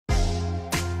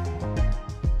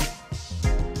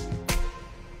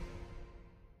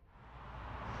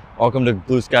Welcome to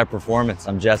Blue Sky Performance.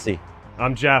 I'm Jesse.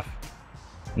 I'm Jeff.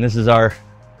 And this is our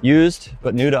used,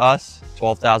 but new to us,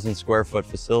 12,000 square foot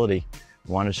facility.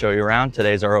 We wanted to show you around.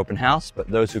 Today's our open house, but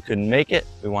those who couldn't make it,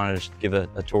 we wanted to give a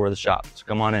tour of the shop. So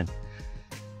come on in.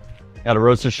 Got a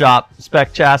Roadster Shop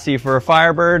spec chassis for a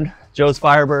Firebird, Joe's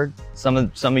Firebird. Some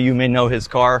of you may know his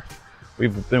car.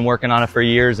 We've been working on it for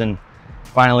years and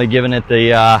finally given it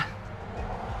the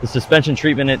suspension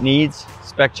treatment it needs.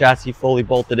 Spec chassis, fully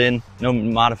bolted in, no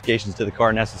modifications to the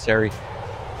car necessary.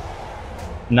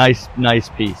 Nice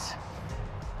piece.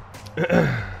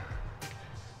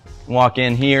 Walk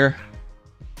in here.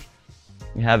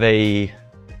 We have a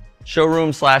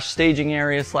showroom slash staging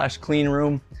area slash clean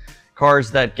room. Cars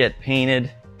that get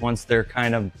painted, once they're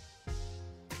kind of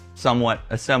somewhat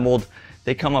assembled,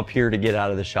 they come up here to get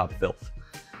out of the shop filth.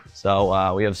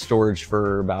 So we have storage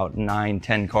for about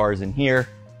 9-10 cars in here.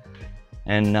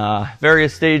 And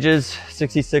various stages,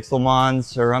 66 Le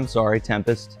Mans, or I'm sorry,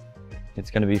 Tempest.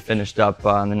 It's going to be finished up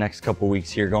in the next couple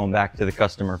weeks here, going back to the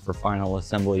customer for final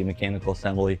assembly, mechanical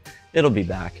assembly. It'll be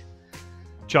back.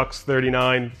 Chuck's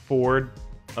 39 Ford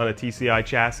on a TCI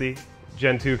chassis,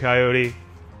 Gen 2 Coyote,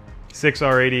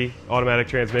 6R80 automatic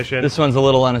transmission. This one's a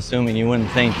little unassuming. You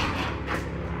wouldn't think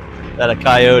that a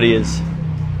Coyote is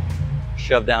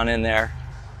shoved down in there.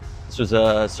 This was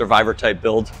a Survivor type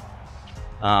build.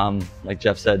 Like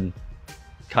Jeff said,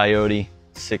 Coyote,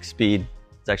 6-speed.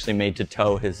 It's actually made to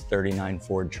tow his 39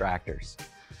 Ford tractors.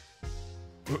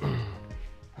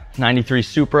 93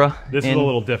 Supra. This is a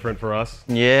little different for us.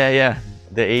 Yeah.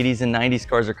 The 80s and 90s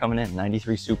cars are coming in.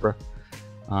 93 Supra.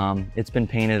 It's been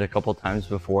painted a couple times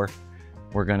before.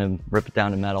 We're gonna rip it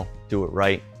down to metal, do it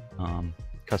right.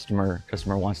 Customer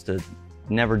wants to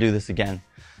never do this again,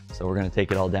 so we're gonna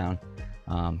take it all down.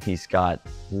 He's got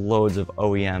loads of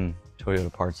OEM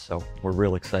Toyota parts, so we're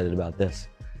real excited about this.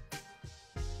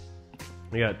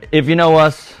 If you know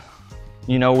us,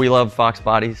 you know we love Fox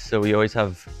bodies, so we always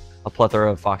have a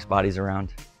plethora of Fox bodies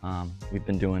around. We've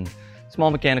been doing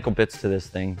small mechanical bits to this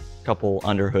thing, a couple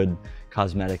underhood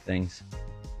cosmetic things.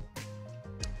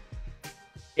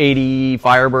 80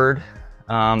 Firebird.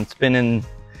 It's been in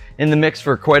the mix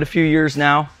for quite a few years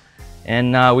now,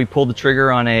 and we pulled the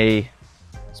trigger on a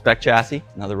spec chassis,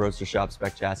 another Roadster Shop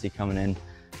spec chassis coming in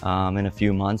a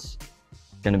few months.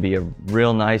 Going to be a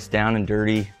real nice down and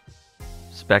dirty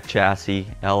spec chassis,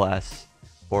 LS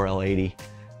 4L80,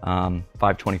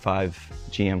 525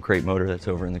 GM crate motor that's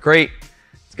over in the crate.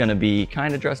 It's going to be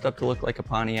kind of dressed up to look like a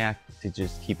Pontiac to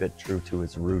just keep it true to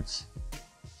its roots.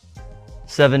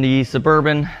 70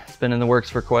 Suburban, it's been in the works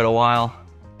for quite a while.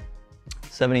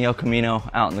 70 El Camino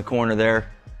out in the corner there.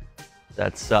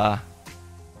 That's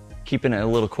keeping it a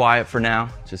little quiet for now,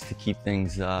 just to keep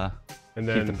things,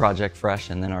 keep the project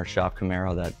fresh. And then our shop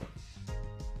Camaro, that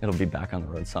it'll be back on the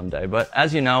road someday. But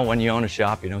as you know, when you own a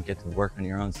shop, you don't get to work on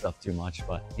your own stuff too much,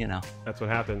 but you know. That's what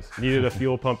happens. Needed a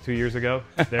fuel pump 2 years ago.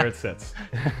 There it sits.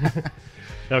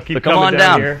 Now keep but come on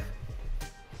down here.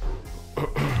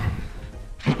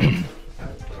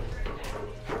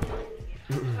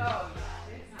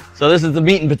 So this is the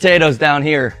meat and potatoes down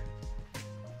here.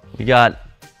 We got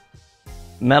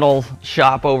metal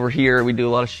shop over here. We do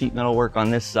a lot of sheet metal work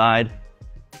on this side.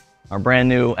 Our brand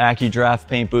new AccuDraft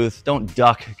paint booth. Don't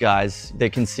duck, guys. They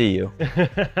can see you.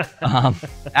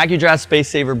 AccuDraft Space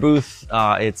Saver booth.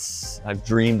 I've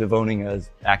dreamed of owning an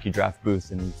AccuDraft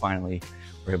booth, and we finally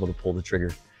were able to pull the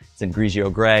trigger. It's in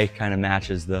Grigio gray, kind of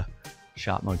matches the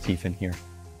shop motif in here.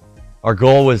 Our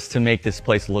goal was to make this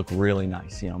place look really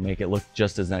nice, make it look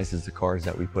just as nice as the cars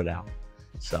that we put out.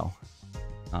 So,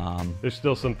 there's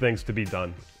still some things to be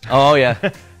done. Oh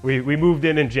yeah. we moved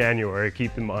in January,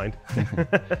 keep in mind.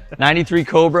 93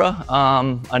 Cobra,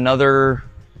 another,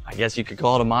 I guess you could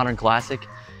call it a modern classic,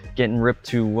 getting ripped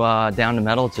to down to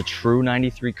metal. It's a true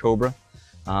 93 Cobra.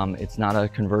 It's not a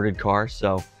converted car,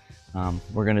 so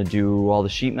we're gonna do all the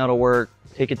sheet metal work,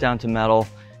 take it down to metal,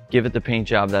 give it the paint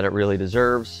job that it really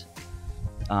deserves.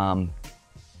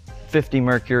 50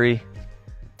 Mercury.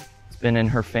 It's been in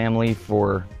her family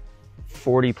for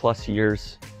 40 plus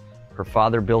years. Her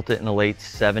father built it in the late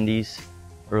 70s,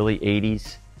 early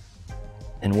 80s,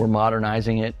 and we're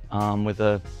modernizing it with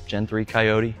a Gen 3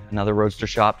 Coyote, another Roadster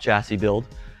Shop chassis build.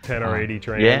 10R80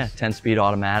 trans. Yeah, 10-speed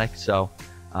automatic. So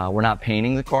we're not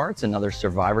painting the car. It's another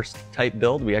Survivor type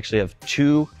build. We actually have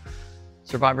 2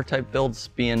 Survivor type builds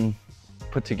being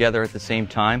put together at the same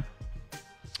time.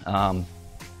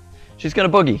 She's got a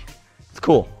boogie. It's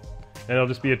cool. And it'll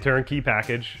just be a turnkey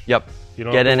package. Yep. You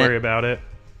don't have to worry about it.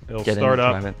 It'll start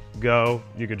up, go.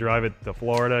 You could drive it to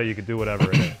Florida. You could do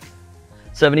whatever in it.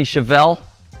 70 Chevelle,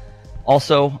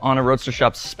 also on a Roadster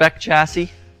Shop spec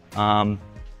chassis.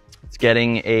 It's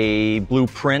getting a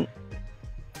Blueprint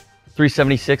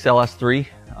 376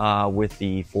 LS3 with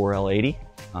the 4L80.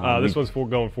 This one's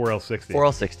going 4L60.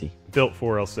 4L60. Built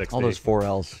 4L60. All those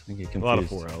 4Ls. I get confused. A lot of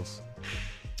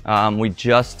 4Ls. We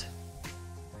just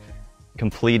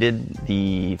completed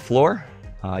the floor.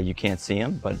 You can't see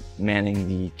him, but manning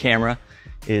the camera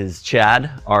is Chad,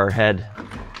 our head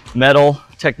metal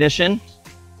technician.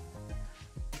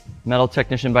 Metal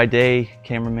technician by day,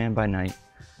 cameraman by night.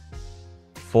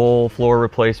 Full floor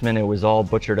replacement. It was all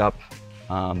butchered up.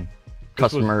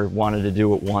 Customer wanted to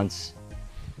do it once.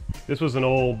 This was an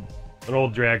old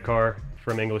drag car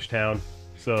from Englishtown,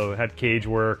 so it had cage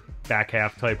work, back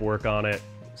half type work on it.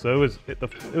 So it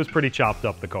was pretty chopped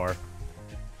up, the car.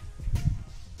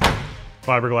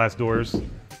 Fiberglass doors.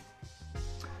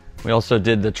 We also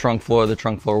did the trunk floor. The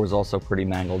trunk floor was also pretty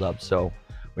mangled up, so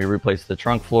we replaced the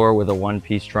trunk floor with a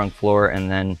one-piece trunk floor,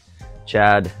 and then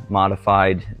Chad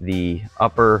modified the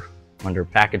upper under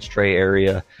package tray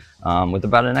area with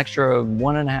about an extra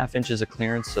 1.5 inches of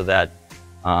clearance so that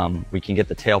we can get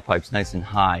the tailpipes nice and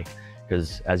high,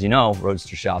 because as you know,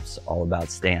 Roadster Shop's all about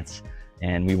stance,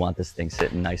 and we want this thing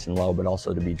sitting nice and low, but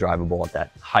also to be drivable at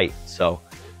that height. So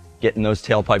getting those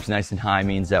tailpipes nice and high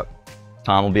means that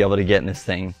Tom will be able to get in this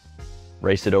thing,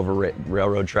 race it over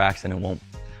railroad tracks, and it won't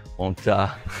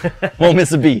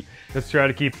miss a beat. Let's try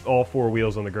to keep all 4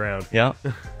 wheels on the ground. Yeah.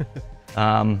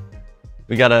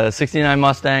 We got a '69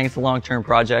 Mustang. It's a long-term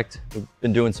project. We've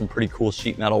been doing some pretty cool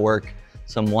sheet metal work,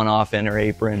 some one-off inner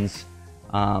aprons,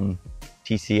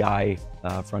 TCI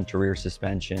front to rear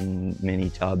suspension, mini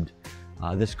tubbed.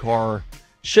 This car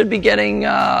should be getting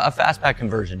a fastback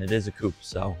conversion. It is a coupe,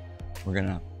 so we're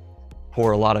gonna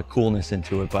pour a lot of coolness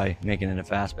into it by making it a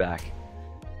fastback.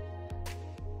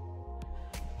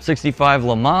 65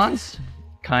 Le Mans,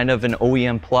 kind of an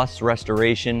OEM plus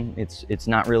restoration. It's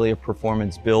not really a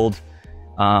performance build.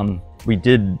 We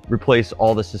did replace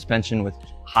all the suspension with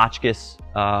Hotchkiss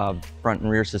front and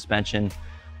rear suspension,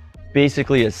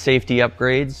 basically as safety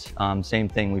upgrades. Same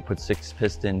thing, we put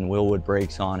 6-piston Wilwood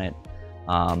brakes on it.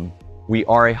 We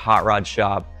are a hot rod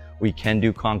shop. We can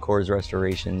do Concours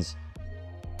restorations.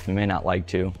 We may not like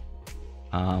to.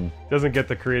 Doesn't get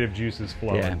the creative juices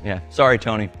flowing. Yeah. Sorry,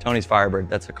 Tony. Tony's Firebird.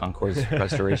 That's a Concours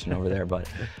restoration over there. But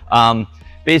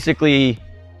basically,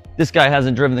 this guy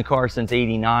hasn't driven the car since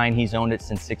 '89. He's owned it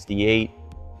since '68.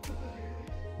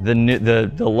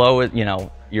 The lowest, you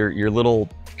know, your little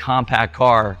compact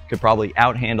car could probably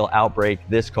outhandle, outbrake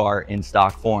this car in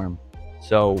stock form.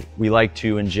 So we like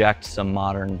to inject some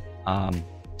modern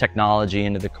technology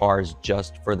into the cars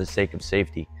just for the sake of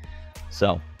safety.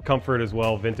 So. Comfort as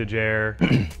well, vintage air.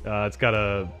 It's got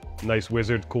a nice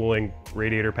Wizard cooling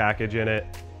radiator package in it,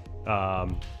 a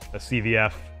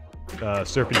CVF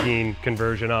serpentine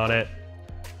conversion on it.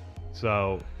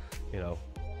 So, you know,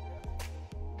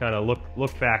 kind of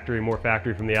look factory, more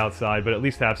factory from the outside, but at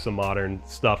least have some modern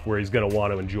stuff where he's going to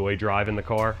want to enjoy driving the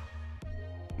car,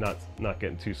 not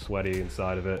getting too sweaty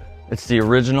inside of it. It's the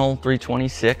original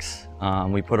 326.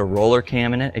 We put a roller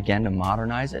cam in it, again, to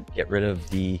modernize it, get rid of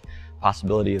the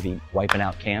possibility of wiping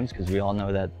out cams, because we all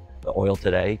know that the oil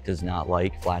today does not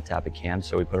like flat tapping cams,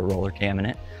 so we put a roller cam in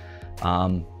it.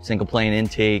 Single plane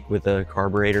intake with a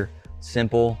carburetor,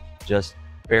 simple, just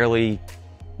barely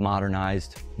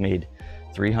modernized, made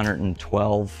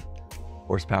 312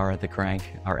 horsepower at the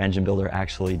crank. Our engine builder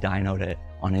actually dynoed it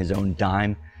on his own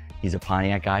dime. He's a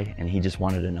Pontiac guy, and he just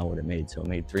wanted to know what it made, so it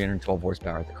made 312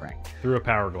 horsepower at the crank. Through a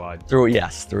power glide. Through a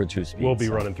 2-speed. We'll be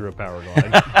running through a power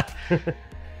glide.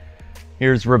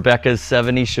 Here's Rebecca's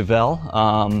 70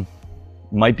 Chevelle.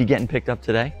 Might be getting picked up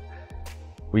today.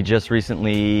 We just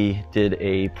recently did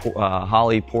a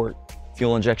Holley port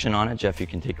fuel injection on it. Jeff, you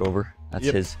can take over. That's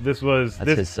his. That's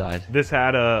his side. This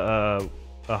had a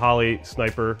Holley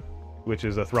Sniper, which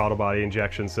is a throttle body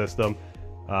injection system.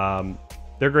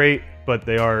 They're great, but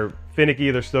they are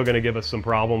finicky. They're still going to give us some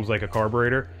problems like a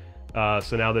carburetor.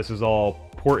 So now this is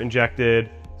all port injected,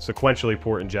 sequentially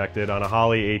port injected on a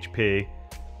Holley HP.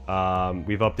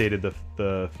 We've updated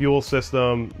the fuel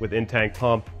system with in-tank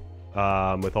pump,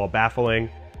 with all baffling.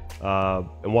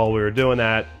 And while we were doing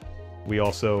that, we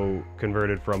also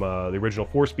converted from the original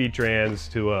 4-speed trans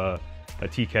to a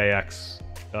TKX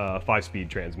 5-speed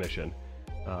transmission.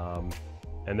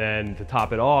 And then to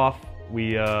top it off,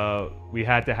 we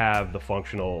had to have the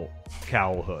functional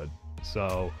cowl hood.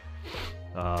 So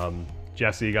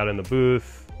Jesse got in the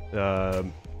booth,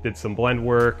 did some blend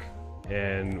work,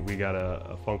 and we got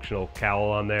a functional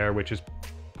cowl on there, which is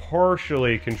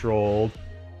partially controlled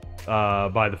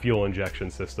by the fuel injection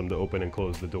system to open and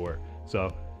close the door.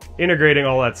 So integrating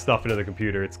all that stuff into the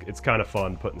computer, it's kind of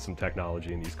fun putting some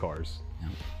technology in these cars.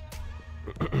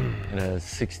 a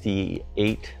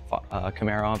 68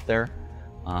 Camaro up there.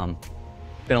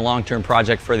 Been a long-term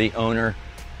project for the owner.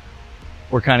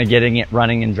 We're kind of getting it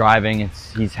running and driving.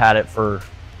 He's had it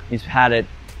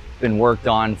been worked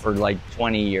on for like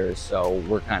 20 years. So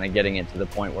we're kind of getting it to the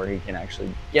point where he can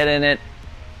actually get in it,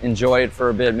 enjoy it for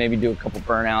a bit, maybe do a couple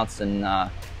burnouts and,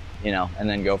 you know, and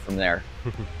then go from there.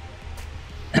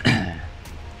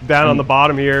 Down on the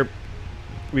bottom here,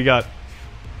 we got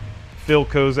Phil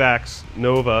Kozak's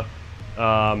Nova.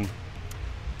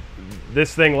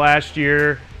 This thing last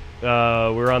year, we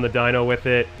were on the dyno with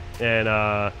it, and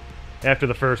after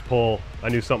the first pull, I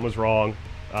knew something was wrong.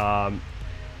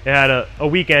 It had a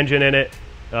weak engine in it,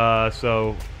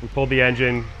 so we pulled the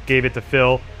engine, gave it to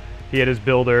Phil. He had his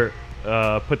builder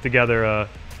put together a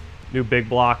new big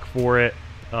block for it.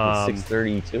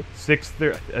 632?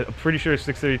 I'm pretty sure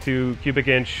 632 cubic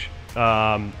inch.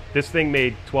 This thing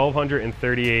made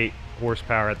 1,238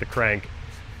 horsepower at the crank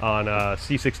on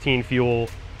C16 fuel.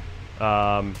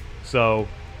 So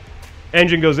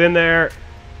engine goes in there.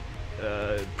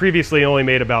 Previously only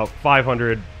made about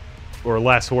 500 or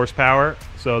less horsepower.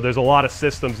 So there's a lot of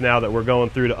systems now that we're going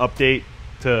through to update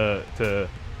to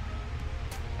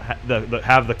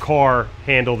have the car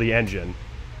handle the engine.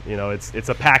 You know, it's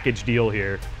a package deal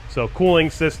here. So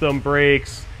cooling system,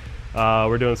 brakes,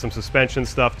 we're doing some suspension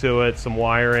stuff to it, some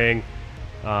wiring,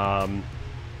 so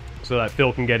that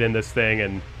Phil can get in this thing,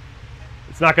 and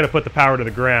it's not going to put the power to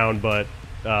the ground, but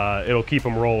it'll keep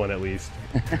them rolling at least.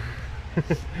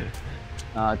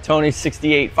 Tony's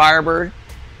 68 Firebird.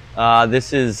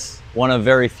 This is one of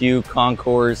very few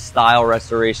Concours style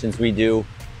restorations we do.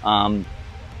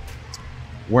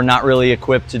 We're not really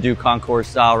equipped to do Concours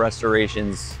style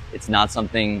restorations. It's not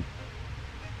something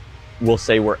we'll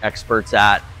say we're experts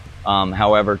at.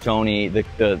 However, Tony,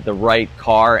 the right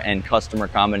car and customer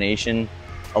combination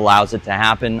allows it to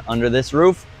happen under this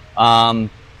roof.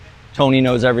 Tony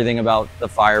knows everything about the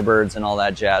Firebirds and all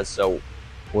that jazz, so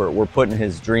we're putting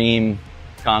his dream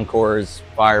Concours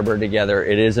Firebird together.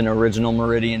 It is an original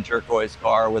Meridian turquoise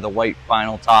car with a white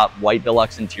vinyl top, white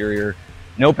deluxe interior,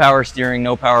 no power steering,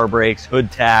 no power brakes,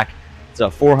 hood tack. It's a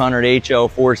 400 HO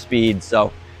 4-speed,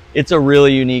 so it's a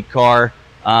really unique car.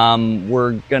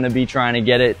 We're gonna be trying to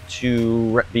get it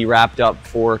to be wrapped up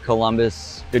for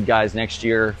Columbus Good Guys next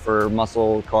year for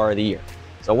Muscle Car of the Year.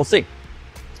 So we'll see.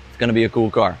 It's gonna be a cool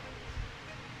car.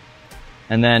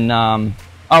 And then,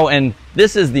 oh, and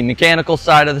this is the mechanical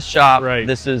side of the shop. Right.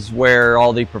 This is where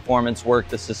all the performance work,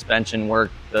 the suspension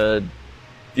work, the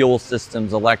fuel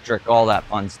systems, electric, all that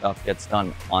fun stuff gets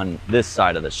done on this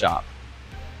side of the shop.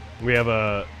 We have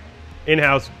a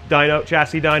in-house dyno,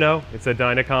 chassis dyno. It's a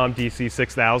Dynacom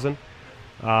DC6000.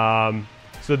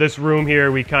 So this room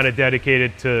here we kind of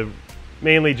dedicated to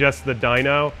mainly just the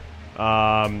dyno.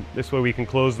 This way we can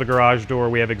close the garage door.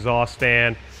 We have exhaust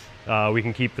fan. We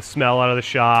can keep the smell out of the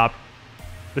shop.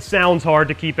 The sound's hard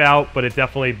to keep out, but it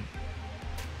definitely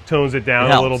tones it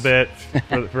down a little bit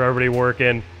for everybody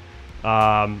working.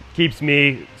 Keeps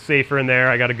me safer in there.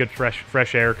 I got a good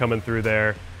fresh air coming through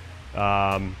there.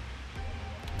 But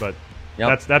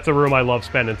that's a room I love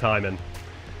spending time in.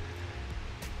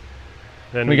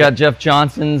 Then we got Jeff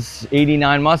Johnson's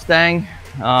 89 Mustang,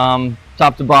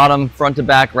 top to bottom, front to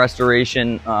back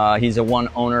restoration. He's a one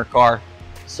owner car.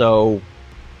 So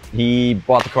he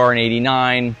bought the car in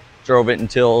 89, drove it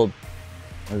until,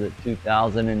 was it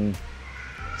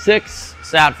 2006,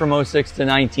 sat from 06 to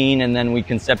 19, and then we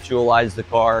conceptualized the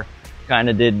car,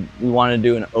 we wanted to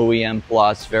do an OEM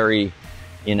plus, very,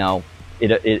 you know,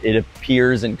 it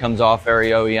appears and comes off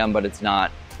very OEM, but it's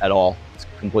not at all. It's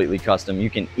completely custom. You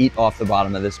can eat off the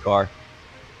bottom of this car.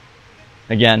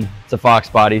 Again, it's a Fox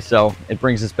body, so it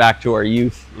brings us back to our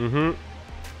youth. Mm-hmm.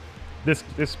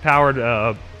 This powered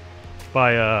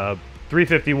by a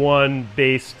 351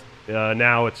 based.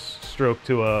 Now it's stroked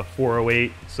to a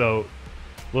 408, so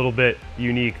a little bit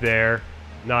unique there.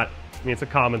 I mean, it's a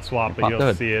common swap, but you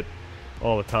don't see it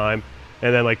all the time.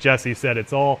 And then, like Jesse said,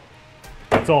 it's all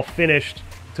finished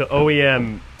to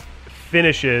OEM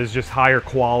finishes, just higher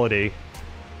quality.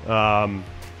 But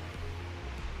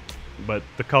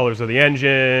the colors of the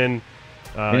engine.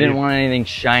 We didn't want anything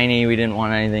shiny. We didn't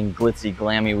want anything glitzy,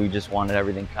 glammy. We just wanted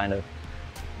everything kind of,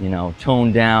 you know,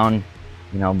 toned down,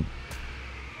 you know,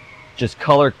 just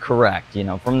color correct. You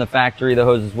know, from the factory, the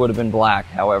hoses would have been black.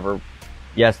 However,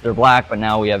 yes, they're black, but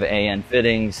now we have AN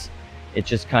fittings. It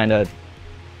just kind of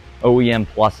OEM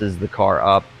pluses the car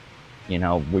up. You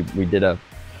know, we did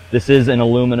this is an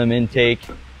aluminum intake.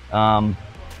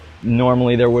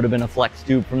 Normally there would have been a flex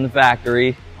tube from the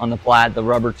factory on the Plaid, the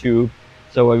rubber tube.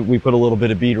 So we put a little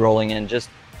bit of bead rolling in just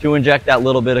to inject that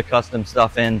little bit of custom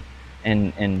stuff in.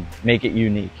 and make it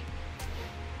unique.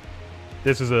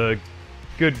 This is a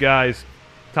Good Guys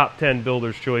top 10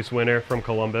 Builder's Choice winner from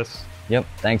Columbus. Yep,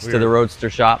 thanks to the Roadster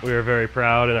Shop. We were very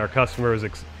proud, and our customer was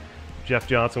Jeff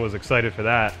Johnson was excited for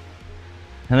that.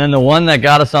 And then the one that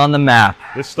got us on the map,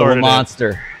 this started the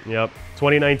Monster. Yep,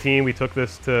 2019 we took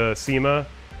this to SEMA.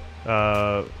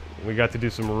 We got to do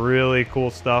some really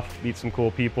cool stuff, meet some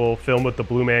cool people, film with the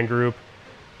Blue Man Group.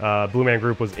 Blue Man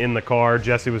Group was in the car.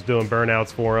 Jesse was doing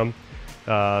burnouts for him.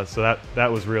 So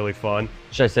that was really fun.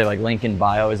 Should I say like link in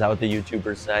bio? Is that what the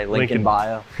YouTubers say? Link in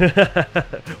bio?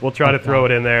 We'll try to throw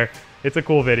it in there. It's a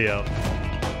cool video.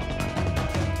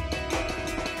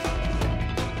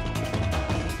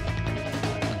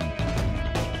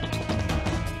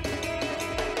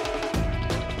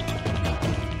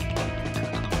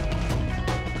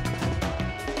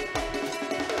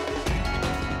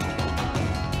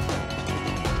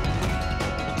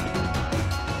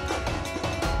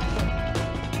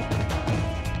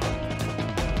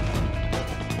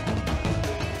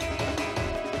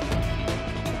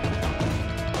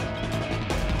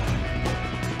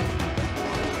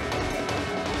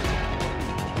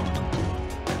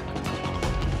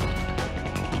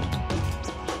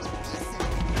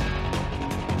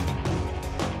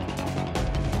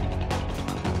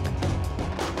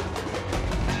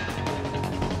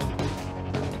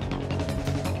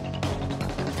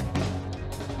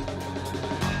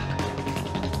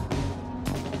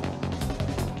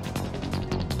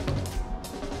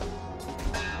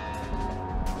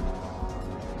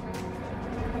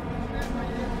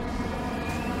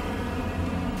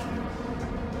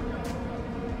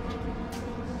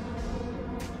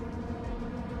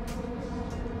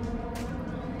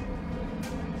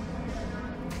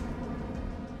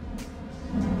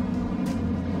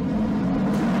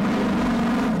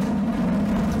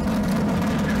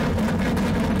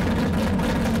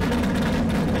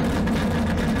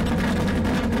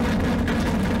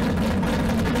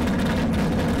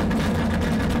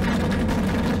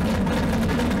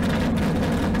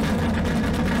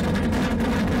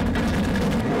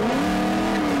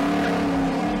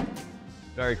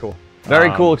 Very cool.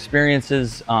 Very cool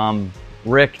experiences.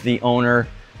 Rick, the owner,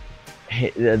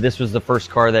 this was the first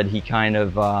car that he kind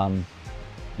of,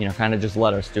 you know, kind of just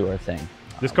let us do our thing.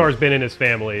 This car's been in his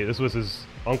family. This was his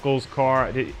uncle's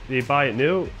car. Did he buy it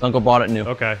new? His uncle bought it new.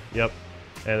 Okay, yep.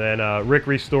 And then Rick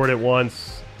restored it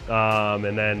once,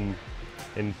 and then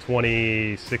in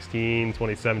 2016,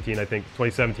 2017, I think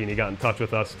 2017, he got in touch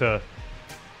with us to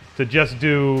just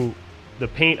do the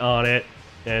paint on it,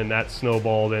 and that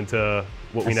snowballed into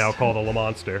what we now call the Le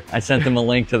Monster. I sent him a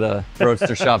link to the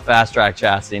Roadster Shop Fast Track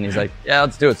chassis, and he's like, yeah,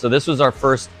 let's do it. So this was our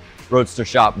first Roadster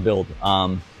Shop build.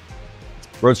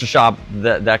 Roadster Shop,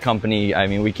 that company, I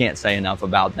mean, we can't say enough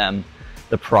about them.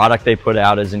 The product they put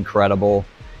out is incredible.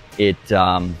 It,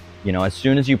 you know, as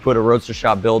soon as you put a Roadster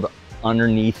Shop build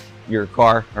underneath your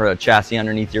car, or a chassis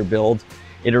underneath your build,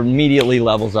 it immediately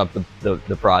levels up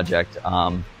the project.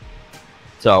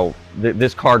 So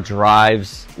this car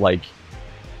drives like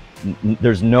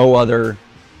there's no other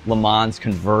Le Mans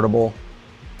convertible,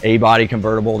 A-body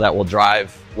convertible that will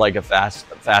drive like a fast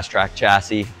track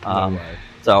chassis.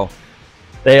 So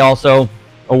they also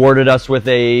awarded us with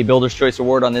a Builder's Choice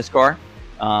Award on this car.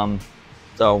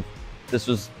 So this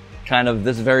is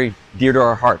very dear to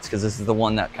our hearts because this is the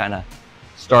one that kind of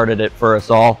started it for us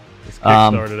all. This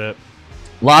kick-started it.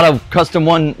 A lot of custom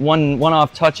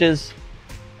one-off touches.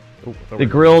 The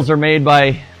grills are made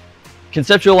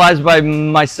conceptualized by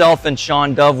myself and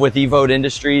Sean Dove with Evode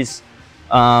Industries.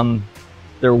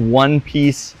 They're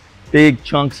one-piece, big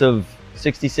chunks of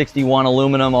 6061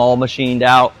 aluminum all machined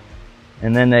out.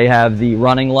 And then they have the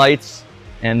running lights,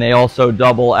 and they also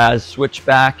double as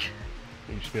switchback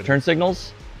turn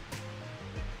signals.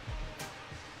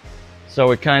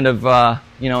 So it kind of,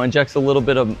 you know, injects a little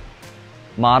bit of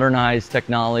modernized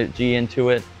technology into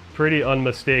it. Pretty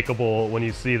unmistakable when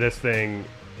you see this thing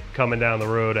coming down the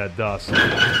road at dusk.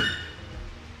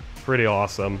 Pretty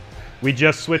awesome. We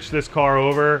just switched this car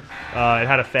over. It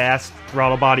had a fast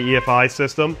throttle body EFI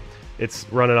system. It's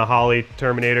running a Holley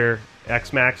Terminator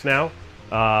X-Max now.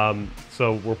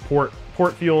 So we're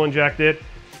port fuel injected,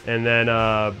 and then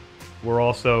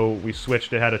we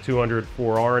switched. It had a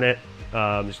 204R in it,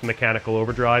 just mechanical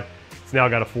overdrive. It's now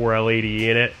got a 4L80E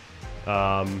in it.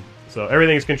 So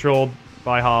everything's controlled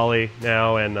by Holley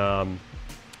now, and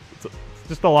it's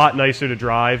just a lot nicer to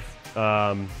drive,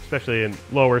 especially in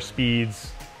lower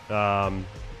speeds.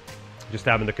 Just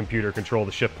having the computer control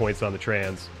the shift points on the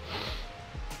trans.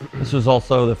 This was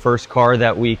also the first car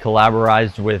that we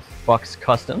collaborated with Bucks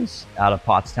Customs out of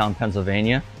Pottstown,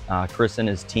 Pennsylvania. Chris and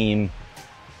his team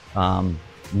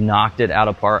knocked it out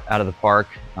of the park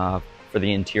for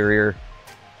the interior.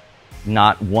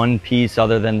 Not one piece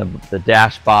other than the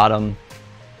dash bottom,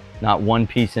 not one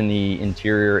piece in the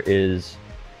interior is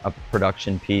a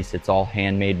production piece. It's all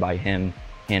handmade by him.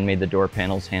 Handmade the door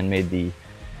panels, handmade the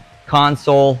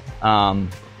console,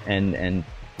 and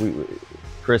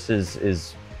Chris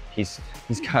he's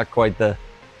got quite the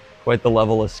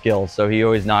level of skill. So he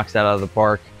always knocks that out of the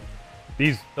park.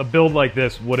 A build like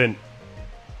this wouldn't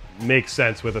make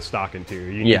sense with a stock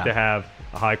interior. You need to have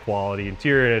a high quality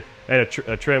interior and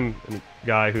a trim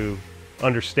guy who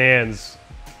understands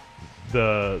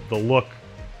the look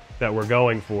that we're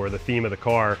going for, the theme of the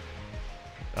car.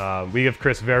 We give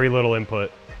Chris very little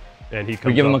input, and he comes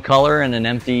We give him a color and an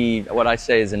empty, what I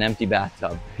say is an empty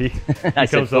bathtub. He I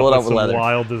comes fill it up up with some leather.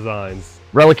 wild designs.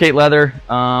 Relicate leather.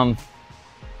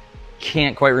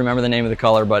 Can't quite remember the name of the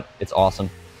color, but it's awesome.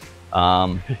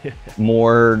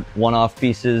 More one-off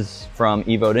pieces from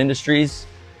Evode Industries.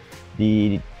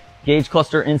 The gauge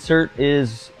cluster insert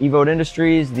is Evode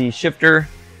Industries. The shifter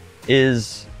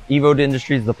is Evode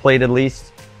Industries, the plate at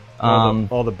least.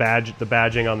 All the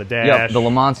badging on the dash. Yep, the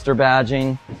Le Monster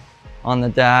badging on the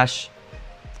dash.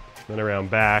 Then around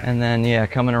back. And then, yeah,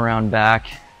 coming around back,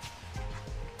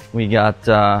 we got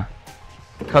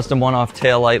custom one-off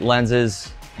taillight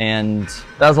lenses and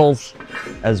bezels,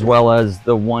 as well as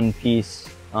the one-piece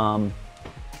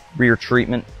rear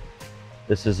treatment.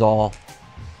 This is all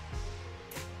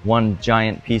one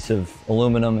giant piece of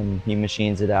aluminum, and he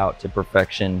machines it out to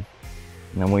perfection.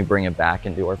 And then we bring it back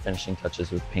and do our finishing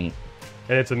touches with paint.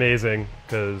 And it's amazing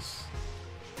because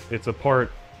it's a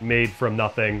part made from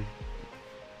nothing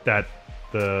that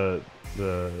the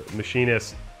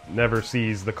machinist never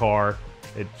sees the car.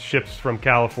 It ships from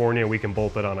California, we can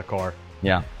bolt it on a car.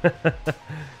 Yeah.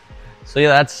 So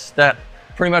yeah, that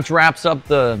pretty much wraps up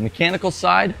the mechanical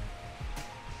side.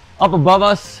 Up above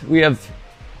us, we have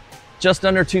just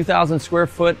under 2,000 square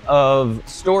foot of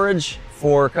storage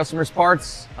for customers'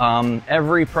 parts.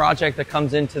 Every project that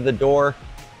comes into the door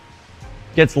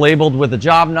gets labeled with a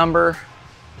job number.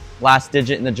 Last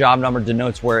digit in the job number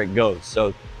denotes where it goes.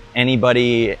 So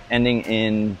anybody ending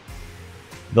in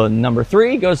the number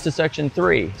 3 goes to section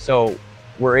 3. So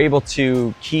we're able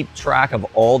to keep track of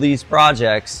all these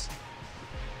projects.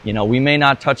 You know, we may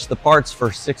not touch the parts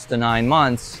for 6 to 9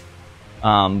 months,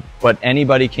 but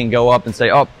anybody can go up and say,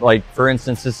 oh, like for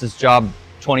instance, this is job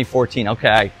 2014.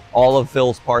 Okay, all of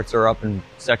Phil's parts are up in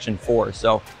section 4.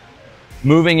 So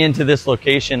moving into this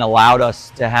location allowed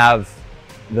us to have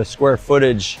the square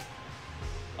footage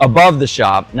above the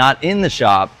shop, not in the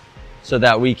shop, so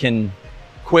that we can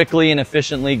quickly and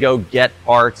efficiently go get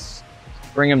parts,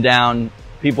 bring them down.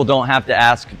 People don't have to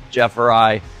ask Jeff or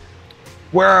I,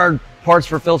 where are parts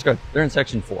for Phil's car? They're in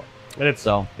section 4. And it's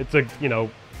a, you know,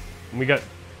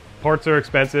 parts are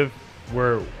expensive.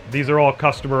 These are all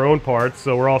customer owned parts,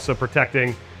 so we're also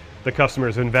protecting the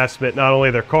customer's investment, not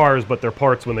only their cars, but their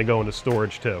parts when they go into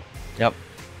storage too. Yep.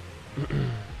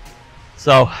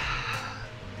 So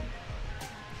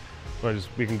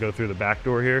we can go through the back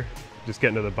door here, just get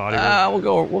into the body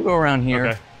room. We'll go around here.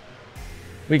 Okay.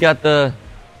 We got the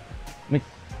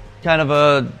kind of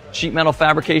a sheet metal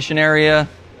fabrication area,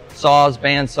 saws,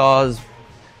 band saws,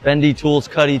 bendy tools,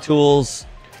 cutty tools.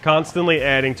 Constantly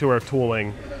adding to our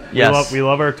tooling. Yes. We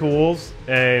love our tools,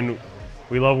 and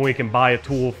we love when we can buy a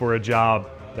tool for a job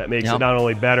that makes it not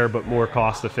only better, but more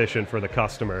cost efficient for the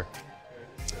customer.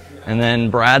 And then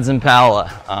Brad's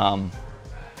Impala.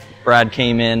 Brad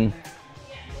came in,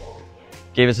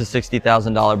 gave us a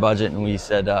 $60,000 budget, and we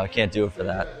said, can't do it for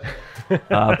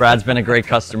that. Brad's been a great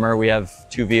customer. We have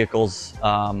 2 vehicles.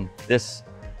 This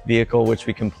vehicle, which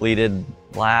we completed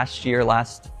last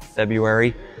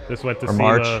February. This went to or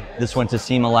March. This went to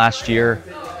SEMA last year.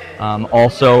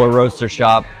 Also a Roadster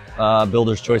Shop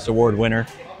Builder's Choice Award winner.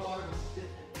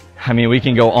 I mean, we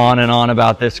can go on and on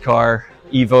about this car.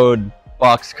 Evode,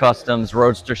 Bucks Customs,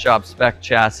 Roadster Shop spec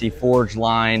chassis, Forge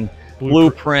line,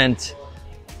 Blueprint.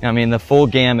 I mean, the full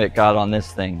gamut got on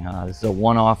this thing. This is a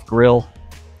one-off grille.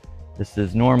 This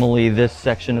is normally this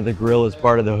section of the grille is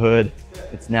part of the hood.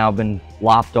 It's now been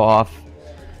lopped off.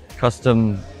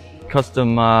 Custom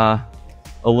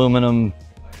aluminum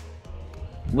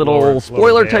little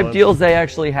spoiler type deals. They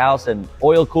actually house an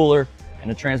oil cooler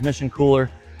and a transmission cooler.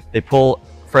 They pull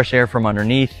fresh air from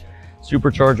underneath.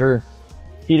 Supercharger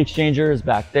heat exchanger is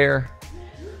back there.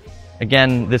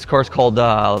 Again, this car's called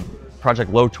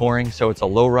Project Low Touring, so it's a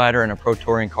low rider and a pro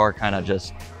touring car kind of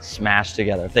just smashed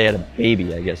together. If they had a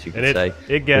baby, I guess you could say.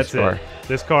 It gets it.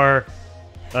 This car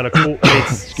on a cool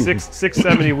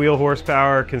 670 wheel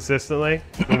horsepower consistently.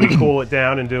 When we cool it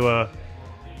down and do a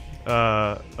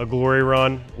a glory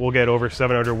run. We'll get over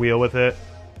 700 wheel with it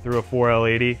through a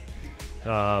 4L80.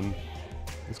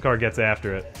 This car gets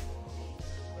after it.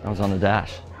 I was on the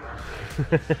dash.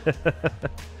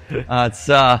 It's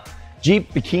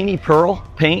Jeep Bikini Pearl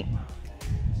paint,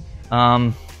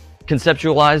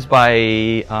 conceptualized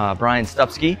by Brian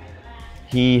Stupski.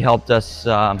 He helped us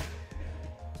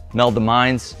meld the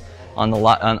minds on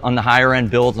the higher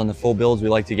end builds. On the full builds, we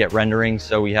like to get renderings,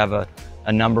 so we have a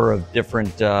number of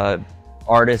different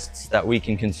artists that we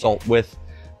can consult with,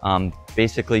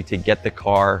 basically to get the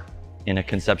car in a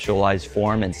conceptualized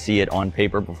form and see it on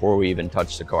paper before we even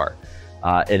touch the car.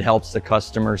 It helps the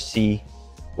customer see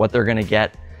what they're gonna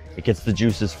get. It gets the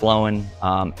juices flowing,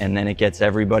 and then it gets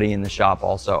everybody in the shop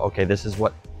also, okay, this is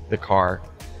what the car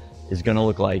is gonna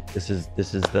look like. This is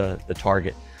the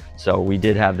target. So we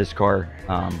did have this car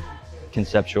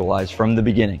conceptualized from the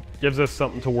beginning. Gives us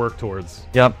something to work towards.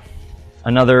 Yep.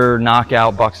 Another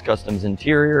knockout Bucks Customs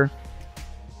interior,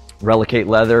 Relicate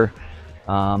leather,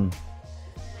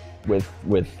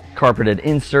 with carpeted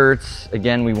inserts.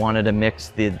 Again, we wanted to mix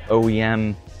the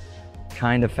OEM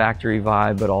kind of factory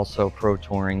vibe, but also pro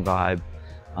touring vibe.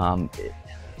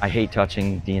 I hate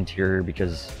touching the interior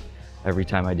because every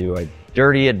time I do, I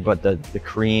dirty it, but the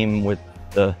cream with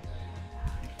the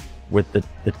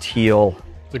teal.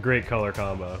 It's a great color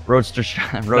combo. Roadster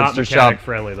Shop. Not mechanic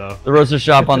friendly though. The Roadster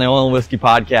Shop on the Oil and Whiskey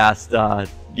podcast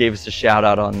gave us a shout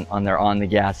out on their On the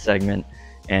Gas segment,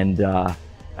 and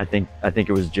I think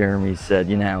it was Jeremy said,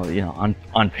 you know,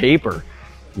 on paper,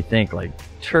 you think like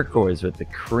turquoise with the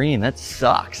cream, that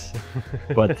sucks,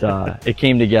 but it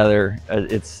came together.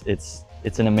 It's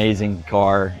an amazing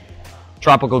car.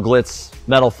 Tropical glitz,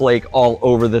 metal flake all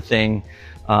over the thing.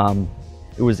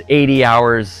 It was 80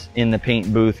 hours in the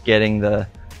paint booth getting the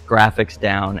graphics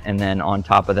down, and then on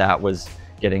top of that was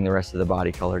getting the rest of the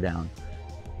body color down.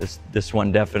 This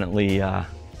one definitely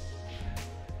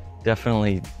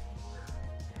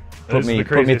put me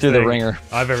through the ringer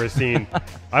I've ever seen.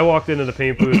 I walked into the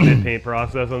paint booth mid-paint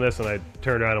process on this, and I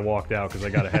turned around and walked out because I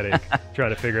got a headache trying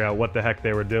to figure out what the heck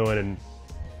they were doing and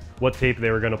what tape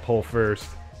they were going to pull first.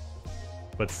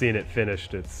 But seeing it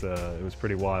finished, it was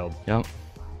pretty wild. Yep.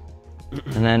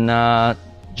 And then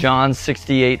John's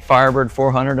 68 Firebird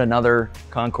 400, another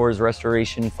Concours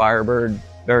restoration Firebird,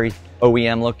 very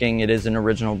OEM looking. It is an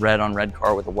original red on red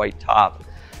car with a white top.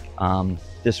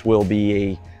 This will be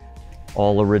a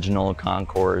all original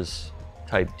Concours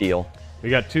type deal. We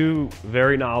got two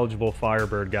very knowledgeable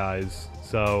Firebird guys,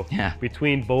 so yeah,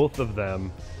 between both of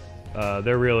them,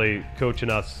 they're really coaching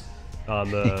us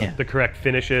on the correct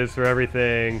finishes for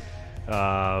everything,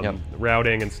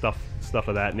 routing and stuff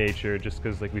of that nature, just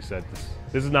because, like we said,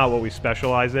 this is not what we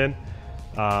specialize in,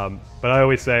 but I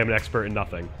always say I'm an expert in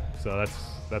nothing, so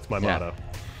that's my motto.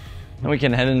 And we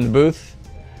can head into the booth.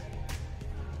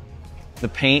 The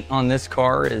paint on this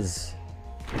car is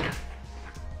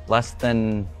less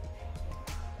than,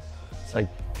 it's like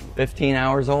 15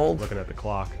 hours old. Looking at the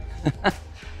clock.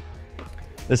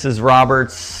 This is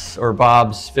Robert's or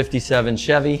Bob's 57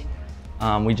 Chevy.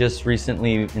 We just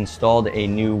recently installed a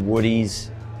new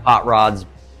Woody's Hot Rods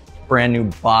brand new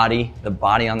body. The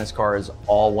body on this car is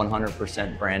all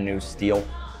 100% brand new steel.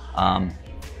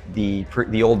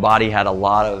 The old body had a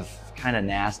lot of kind of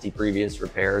nasty previous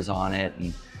repairs on it,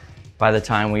 and by the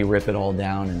time we rip it all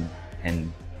down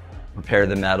and repair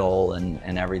the metal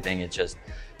and everything, it just,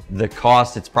 the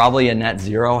cost, it's probably a net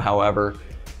zero. However,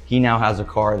 he now has a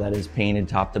car that is painted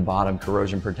top to bottom,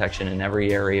 corrosion protection in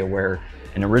every area where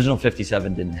an original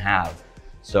 57 didn't have.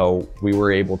 So we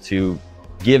were able to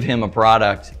give him a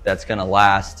product that's gonna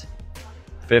last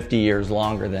 50 years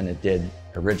longer than it did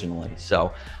originally.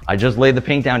 So I just laid the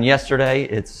paint down yesterday.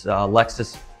 It's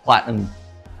Lexus Platinum,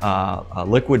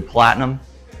 liquid platinum.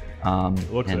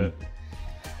 Looks at it.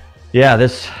 Yeah,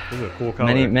 this is a cool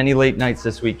color. Many late nights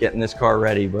this week getting this car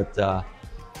ready, but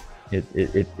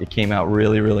it came out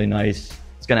really nice.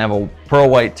 It's gonna have a pearl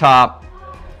white top,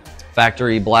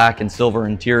 factory black and silver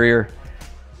interior,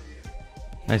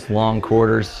 nice long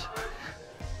quarters.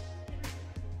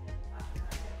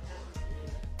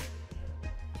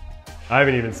 I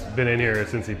haven't even been in here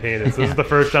since he painted, so this is the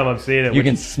first time I'm seeing it. You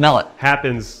can smell it.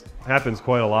 Happens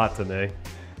quite a lot to me.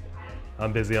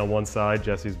 I'm busy on one side,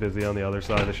 Jesse's busy on the other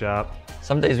side of the shop.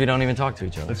 Some days we don't even talk to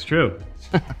each other. That's true.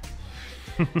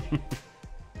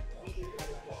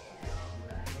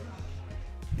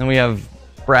 Then we have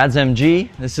Brad's MG.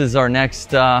 This is our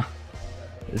next,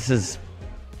 it's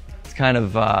kind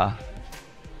of, I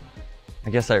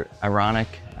guess ironic,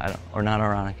 or not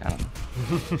ironic, I don't know.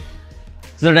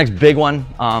 This is our next big one.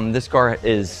 This car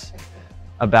is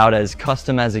about as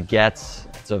custom as it gets.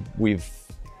 We've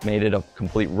made it a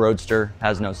complete roadster.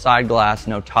 Has no side glass,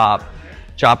 no top,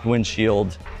 chopped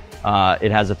windshield.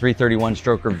 It has a 331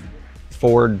 stroker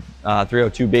Ford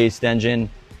 302 based engine.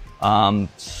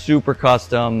 Super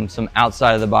custom, some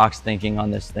outside of the box thinking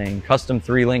on this thing. Custom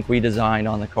 3-link we designed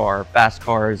on the car, fast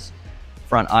cars,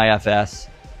 front IFS.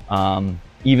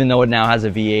 Even though it now has a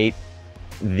V8,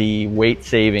 the weight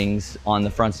savings on the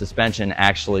front suspension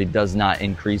actually does not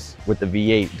increase with the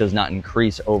V8, does not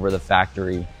increase over the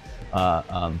factory.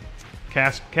 Cast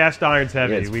iron's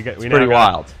heavy. It's We pretty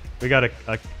wild. We got a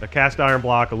cast iron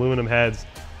block, aluminum heads,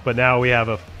 but now we have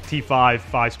a T5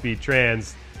 5-speed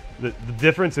trans. The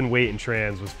difference in weight and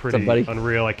trans was pretty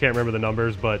unreal. I can't remember the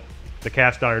numbers, but the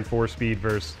cast iron 4-speed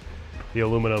versus the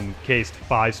aluminum cased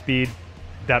 5-speed,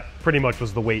 that pretty much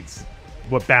was the weights,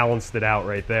 what balanced it out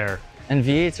right there. And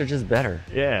V8s are just better.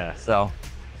 Yeah. So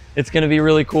it's going to be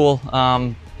really cool.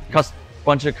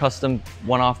 Bunch of custom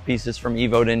one-off pieces from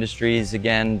Evote Industries.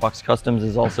 Again, Bucks Customs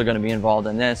is also going to be involved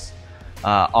in this.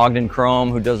 Ogden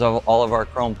Chrome, who does all of our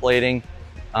chrome plating,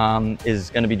 is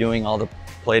going to be doing all the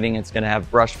plating. It's going to have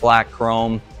brushed black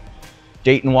chrome,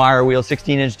 Dayton wire wheels,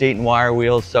 16-inch Dayton wire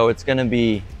wheels. So it's going to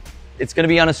be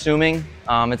unassuming.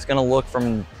 It's going to look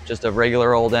from just a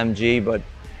regular old MG, but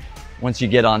once you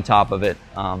get on top of it,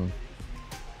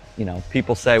 you know,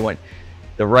 people say when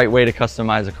the right way to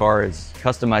customize a car is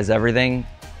customize everything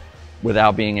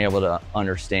without being able to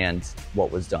understand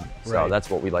what was done. So right. That's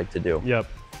what we like to do. Yep.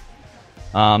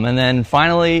 And then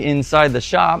finally inside the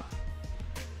shop,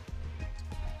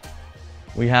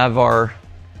 we have our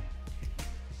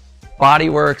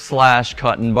bodywork /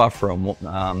 cut and buff room.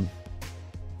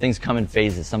 Things come in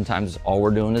phases. Sometimes all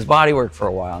we're doing is bodywork for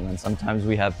a while, and then sometimes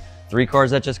we have 3 cars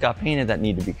that just got painted that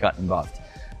need to be cut and buffed.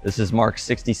 This is Mark's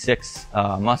 66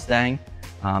 Mustang.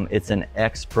 It's an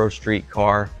ex-Pro Street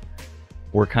car.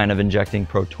 We're kind of injecting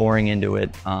Pro Touring into it.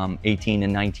 18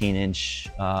 and 19-inch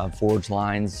forged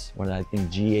lines. What I think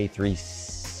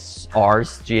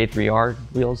GA3R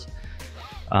wheels.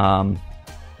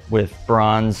 With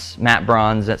bronze, matte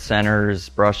bronze at centers,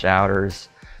 brush outers.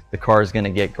 The car is going to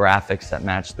get graphics that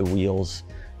match the wheels.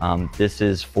 This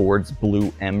is Ford's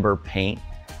Blue Ember paint.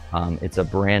 It's a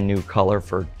brand new color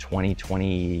for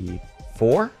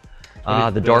 2024.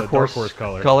 The Dark Horse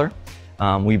color.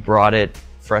 We brought it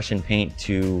fresh in paint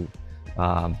to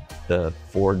the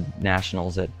Ford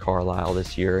Nationals at Carlisle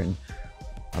this year, and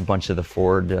a bunch of the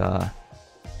Ford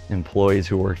employees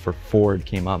who worked for Ford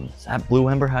came up. Is that Blue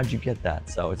Ember? How'd you get that?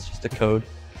 So it's just a code.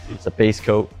 It's a base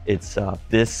coat. It's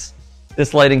this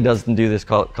lighting doesn't do this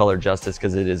color justice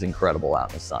because it is incredible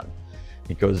out in the sun.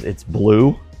 It's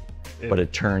blue, but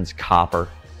it turns copper,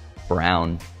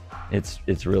 brown.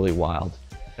 It's really wild.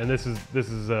 And this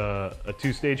is a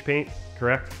 2-stage paint,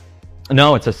 correct?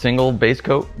 No, it's a single base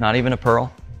coat, not even a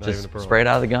pearl. Just spray it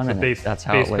out of the gun, and that's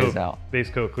how it lays out. Base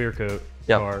coat, clear coat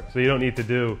Yep. car. So you don't need to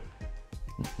do.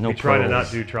 We try to not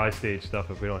do tri-stage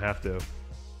stuff if we don't have to.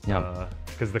 Yeah.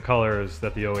 Because the colors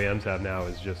that the OEMs have now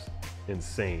is just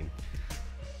insane.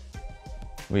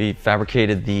 We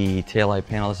fabricated the taillight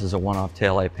panel. This is a one-off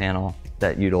taillight panel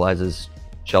that utilizes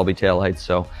Shelby taillights,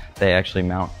 so they actually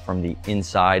mount from the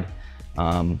inside.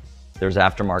 There's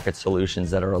aftermarket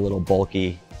solutions that are a little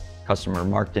bulky. Customer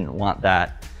Mark didn't want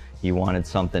that. He wanted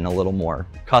something a little more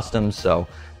custom, so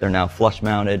they're now flush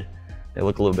mounted. They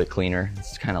look a little bit cleaner.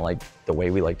 It's kind of like the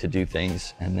way we like to do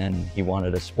things. And then he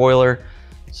wanted a spoiler,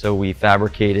 so we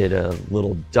fabricated a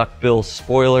little duckbill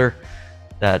spoiler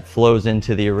that flows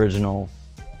into the original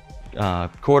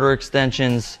quarter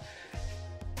extensions.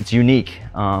 It's unique.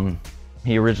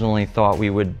 He originally thought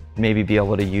we would maybe be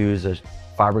able to use a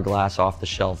fiberglass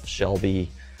off-the-shelf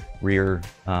Shelby rear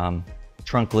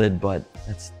trunk lid, but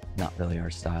that's not really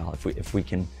our style. If we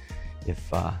can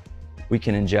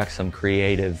inject some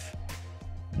creative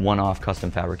one-off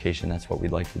custom fabrication, that's what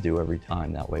we'd like to do every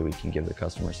time. That way we can give the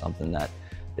customer something that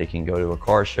they can go to a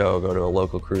car show, go to a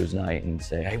local cruise night and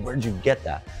say, hey, where'd you get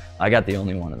that? I got the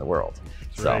only one in the world.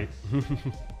 That's right.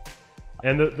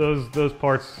 And those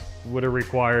parts would have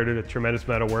required a tremendous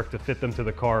amount of work to fit them to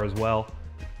the car as well.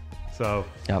 So,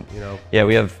 yep. You know. Yeah,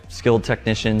 we have skilled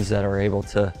technicians that are able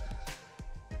to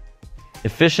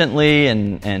efficiently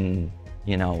and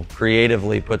you know,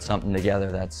 creatively put something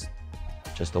together that's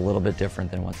just a little bit different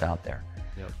than what's out there.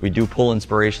 Yep. We do pull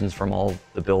inspirations from all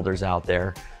the builders out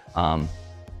there,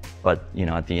 but you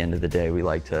know, at the end of the day, we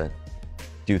like to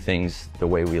do things the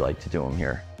way we like to do them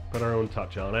here. Put our own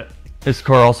touch on it. This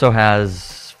car also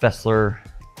has Fessler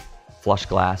flush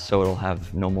glass, so it'll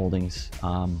have no moldings,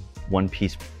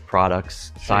 one-piece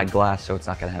products, side glass, so it's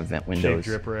not going to have vent windows. Shaved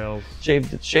drip rails.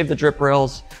 Shaved the drip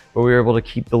rails, but we were able to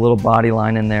keep the little body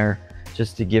line in there.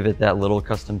 just to give it that little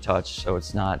custom touch so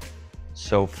it's not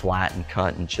so flat and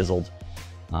cut and chiseled.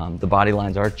 The body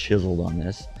lines are chiseled on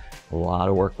this. A lot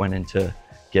of work went into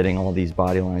getting all these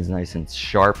body lines nice and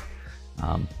sharp.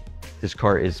 This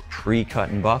car is pre-cut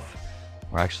and buff.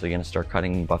 We're actually going to start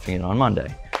cutting and buffing it on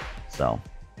Monday. So.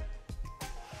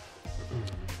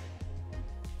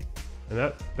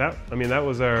 And that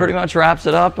was our... Pretty much wraps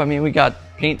it up. I mean, we got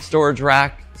paint storage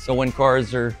rack. So when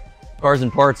cars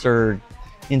and parts are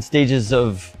in stages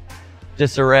of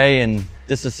disarray and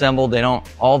disassembled,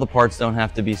 all the parts don't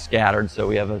have to be scattered. So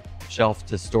we have a shelf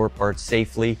to store parts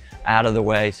safely out of the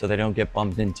way so they don't get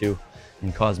bumped into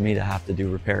and cause me to have to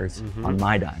do repairs on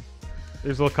my dime.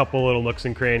 There's a couple little nooks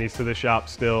and crannies to the shop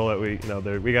still that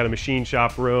we got a machine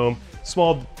shop room,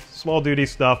 small duty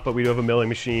stuff, but we do have a milling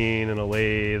machine and a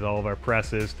lathe, all of our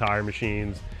presses, tire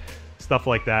machines, stuff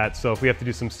like that. So if we have to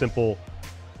do some simple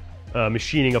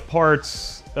machining of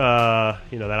parts,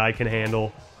 that I can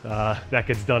handle, that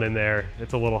gets done in there.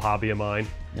 It's a little hobby of mine.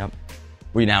 Yep.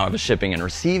 We now have a shipping and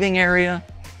receiving area.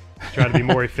 Try to be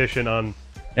more efficient on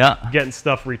getting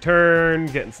stuff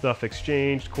returned, getting stuff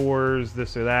exchanged, cores,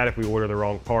 this or that. If we order the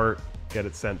wrong part, get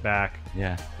it sent back.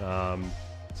 Yeah.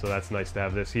 So that's nice to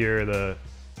have this here. The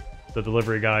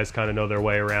delivery guys kind of know their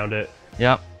way around it.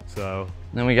 Yep. So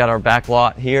then we got our back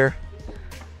lot here.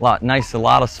 A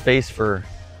lot of space for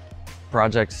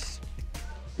projects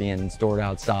being stored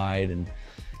outside, and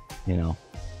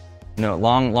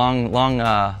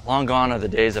long gone are the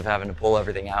days of having to pull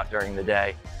everything out during the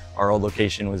day. Our old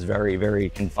location was very, very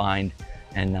confined,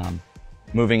 and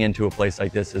moving into a place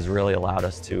like this has really allowed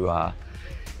us to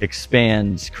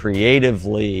expand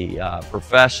creatively,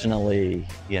 professionally.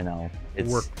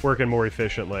 It's working more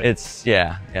efficiently. It's we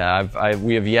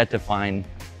have yet to find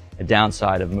a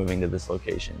downside of moving to this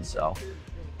location. So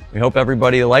we hope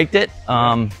everybody liked it.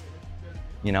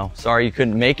 Sorry you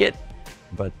couldn't make it,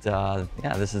 but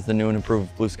this is the new and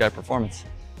improved Blue Sky Performance.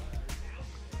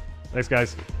 Thanks,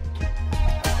 guys.